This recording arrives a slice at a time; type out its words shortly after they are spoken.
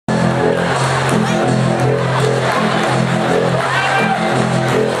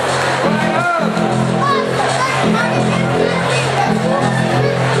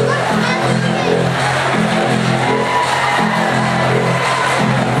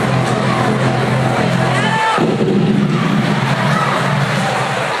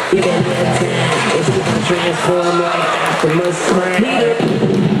transform like Optimus Prime.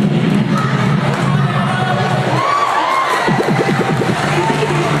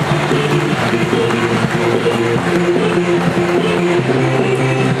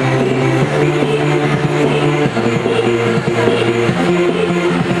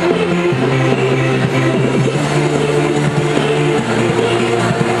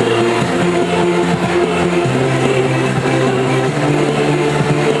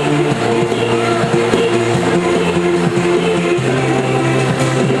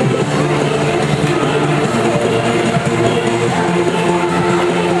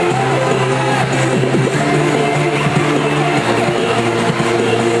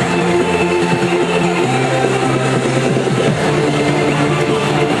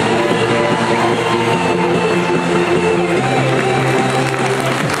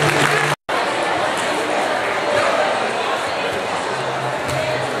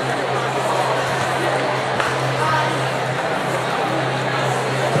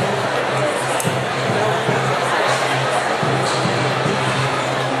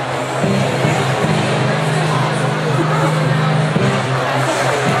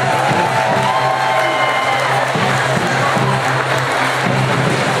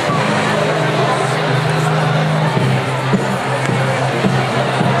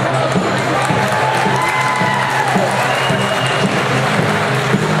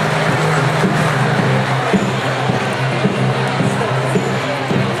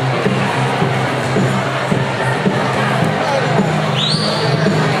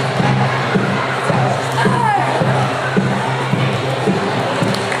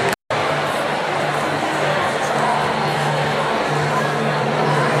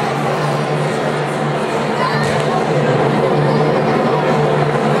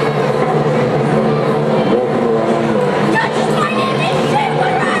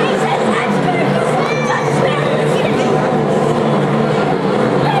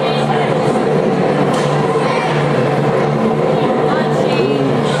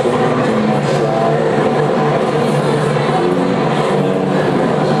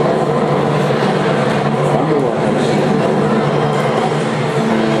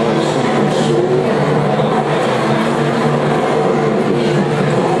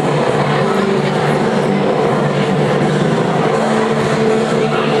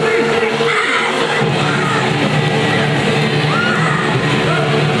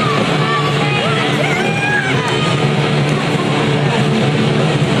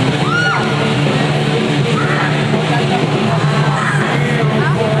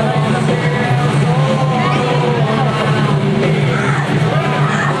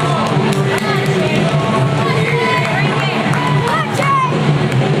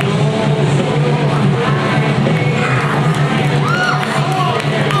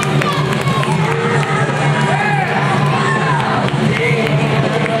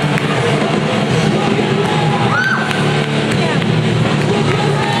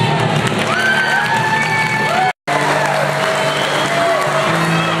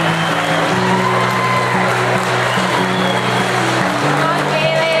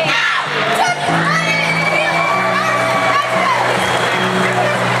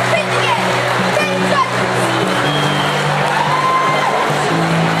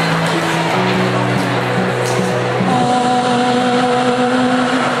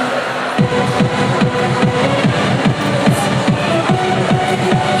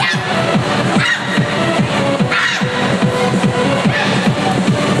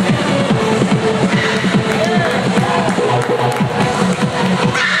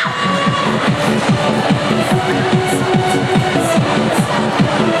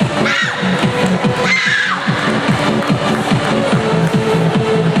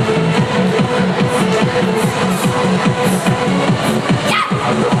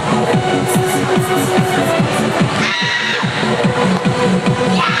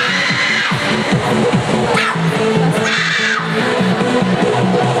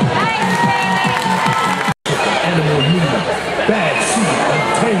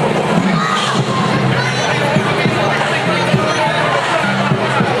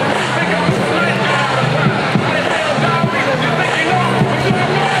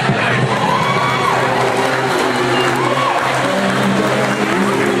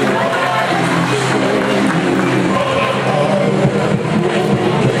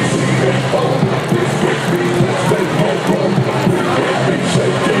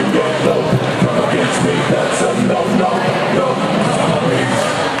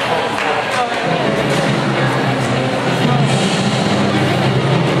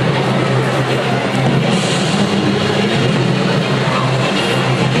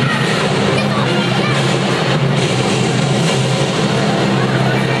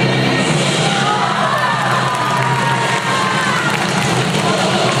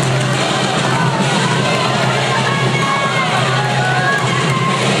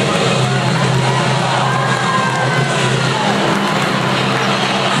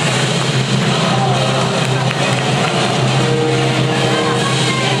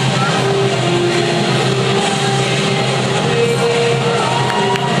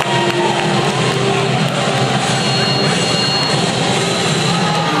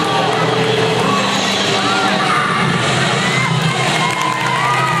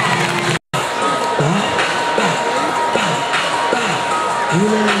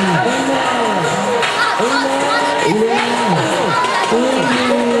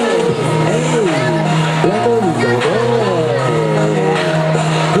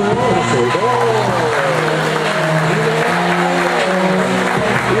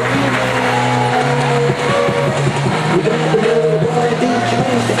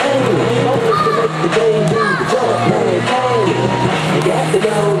 to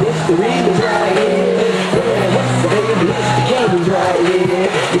know it's the reason right here. Yeah, what's the baby, it's the king right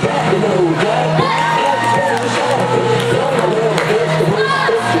here. You got to know that. Don't know it's the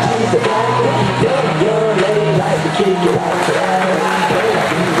most, it's the cheese of black. Young lady like to kick it out to that. Don't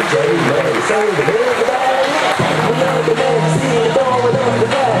like you the J-Man, so the big about it. I'm young and never see it going on the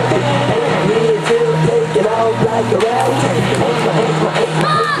back. And I'm here till take it off like a rat. Ain't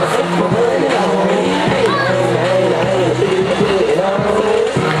my money on. Ain't put it on.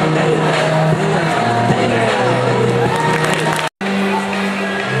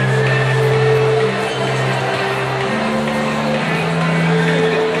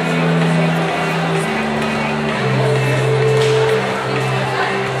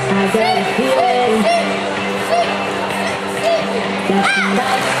 I got a feeling that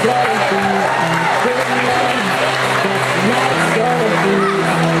tonight's gonna be